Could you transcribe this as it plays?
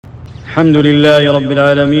الحمد لله رب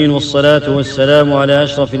العالمين، والصلاة والسلام على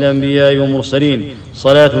أشرف الأنبياء والمرسلين.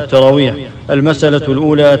 صلاة التراويح. المسألة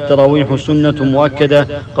الأولى: التراويح سنة مؤكدة.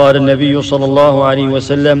 قال النبي صلى الله عليه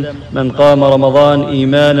وسلم: من قام رمضان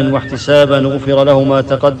إيمانا واحتسابا غفر له ما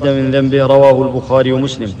تقدم من ذنبه. رواه البخاري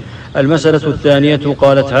ومسلم. المسألة الثانية: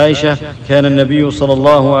 قالت عائشة: كان النبي صلى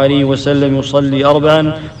الله عليه وسلم يصلي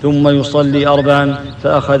 4 ثم يصلي 4،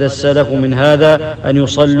 فأخذ السلف من هذا أن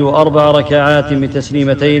يصلوا 4 ركعات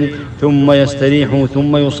بتسليمتين ثم يستريحوا،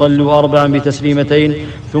 ثم يصلوا 4 بتسليمتين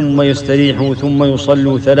ثم يستريحوا، ثم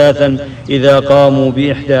يصلوا 3 إذا قاموا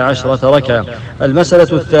ب11 ركعة.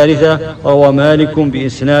 المسألة الثالثة: روى مالك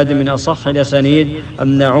بإسناد من أصح الأسانيد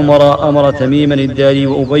أن عمر أمر تميما الداري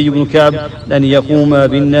وأبي بن كعب أن يقوما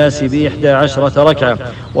بالناس ب11 ركعة.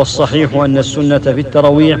 والصحيح أن السنة في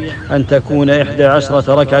التراويح أن تكون 11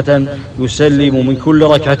 ركعة، يسلم من كل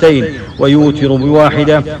ركعتين ويوتر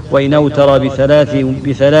ب1، وإن أوتر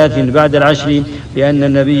بثلاث بعد العشر، لأن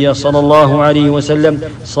النبي صلى الله عليه وسلم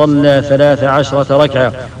صلى 13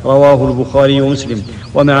 ركعة. رواه البخاري ومسلم.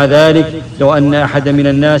 ومع ذلك لو أن أحد من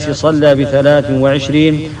الناس صلى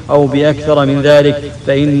ب23 أو بأكثر من ذلك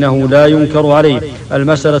فإنه لا ينكر عليه.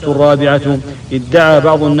 المسألة الرابعة: ادعى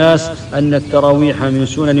بعض الناس أن التراويح من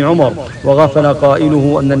سنن عمر، وغفل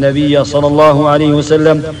قائله أن النبي صلى الله عليه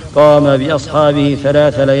وسلم قام بأصحابه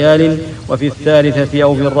 3 ليال، وفي الثالثة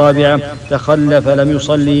أو في الرابعة تخلف لم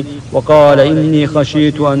يصلي وقال: إني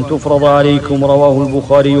خشيت أن تفرض عليكم. رواه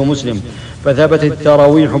البخاري ومسلم. فثبت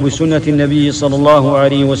التراويح بسنة النبي صلى الله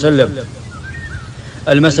عليه وسلم.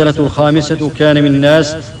 المسألة الخامسة: كان من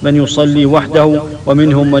الناس من يصلي وحده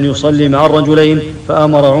ومنهم من يصلي مع الرجلين،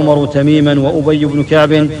 فأمر عمر تميما وأبي بن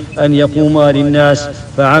كعب أن يقوما للناس،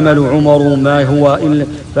 فعمل عمر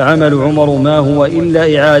ما هو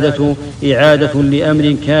إلا إعادة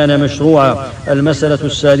لأمر كان مشروعا. المسألة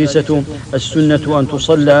السادسة: السنة أن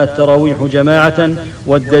تصلى التراويح جماعة،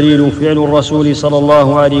 والدليل فعل الرسول صلى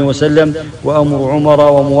الله عليه وسلم وأمر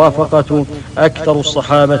عمر وموافقة أكثر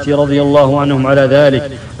الصحابة رضي الله عنهم على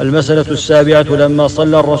ذلك. المسألة السابعة: لما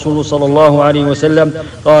صلى الرسول صلى الله عليه وسلم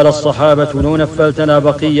قال الصحابة: لو نفلتنا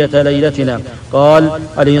بقية ليلتنا. قال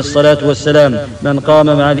عليه الصلاة والسلام: من قام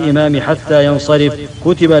مع الإمام حتى ينصرف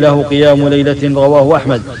كتب له قيام ليلة. رواه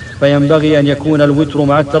أحمد. فينبغي أن يكون الوتر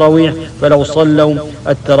مع التراويح، فلو صلوا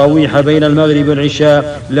التراويح بين المغرب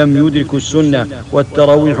والعشاء لم يدركوا السنة.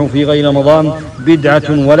 والتراويح في غير رمضان بدعة،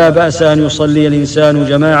 ولا بأس أن يصلي الإنسان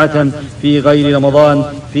جماعة في غير رمضان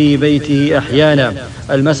في بيته أحيانا.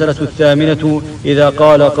 المسألة الثامنة: إذا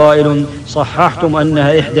قال قائل: صححتم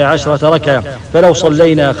أنها 11 ركعة، فلو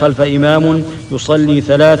صلينا خلف إمام يصلي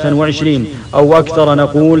 23 أو أكثر،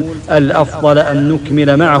 نقول: الأفضل أن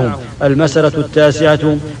نكمل معهم. المسألة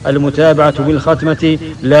التاسعة: المتابعة بالختمة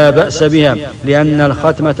لا بأس بها، لأن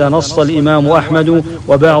الختمة نص الإمام أحمد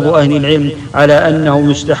وبعض أهل العلم على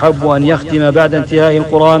أنه يستحب أن يختم بعد انتهاء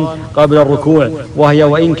القرآن قبل الركوع، وهي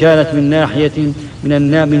وإن كانت من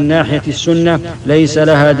ناحية السنة ليس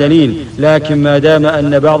لها دليل، لكن ما دام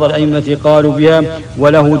أن بعض الأئمة قالوا بها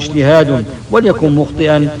وله اجتهاد وليكن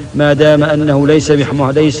مخطئا ما دام أنه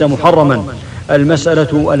ليس محرما.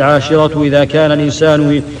 المسألة العاشرة: إذا كان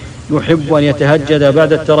الإنسان يحب أن يتهجد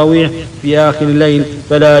بعد التراويح في آخر الليل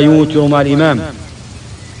فلا يوتر مع الإمام،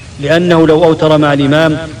 لأنه لو أوتر مع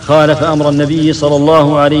الإمام خالف أمر النبي صلى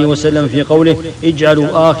الله عليه وسلم في قوله: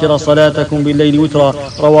 اجعلوا آخر صلاتكم بالليل وترا.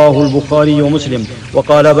 رواه البخاري ومسلم.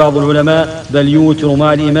 وقال بعض العلماء: بل يوتر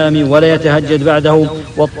مع الإمام ولا يتهجد بعده.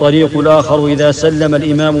 والطريق الآخر: إذا سلم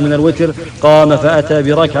الإمام من الوتر قام فأتى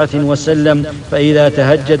بركعة وسلم، فإذا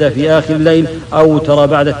تهجد في آخر الليل أوتر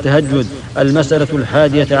بعد التهجد. المسألة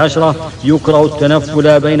 11: يكره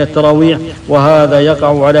التنفل بين التراويح، وهذا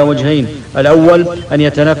يقع على وجهين: الأول أن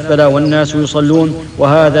يتنفل والناس يصلون،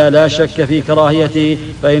 وهذا لا شك في كراهيته،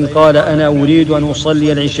 فإن قال: أنا أريد أن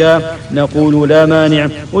أصلي العشاء، نقول: لا مانع،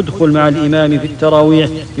 ادخل مع الإمام في التراويح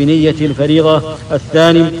بنية الفريضة.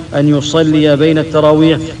 الثاني أن يصلي بين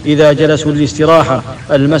التراويح إذا جلسوا للاستراحة.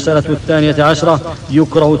 المسألة 12: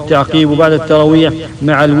 يكره التعقيب بعد التراويح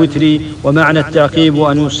مع الوتر، ومعنى التعقيب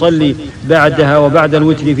أن يصلي بعدها وبعد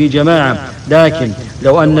الوتر في جماعة، لكن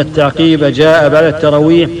لو أن التعقيب جاء بعد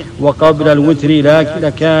التراويح وقبل الوتر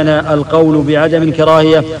لكان القول بعدم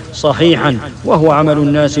الكراهية صحيحا، وهو عمل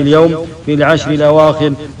الناس اليوم في العشر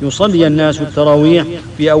الأواخر: يصلي الناس التراويح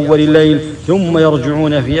في أول الليل ثم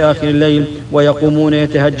يرجعون في آخر الليل ويقومون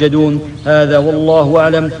يتهجدون. هذا والله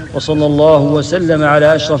أعلم، وصلى الله وسلم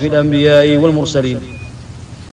على أشرف الأنبياء والمرسلين.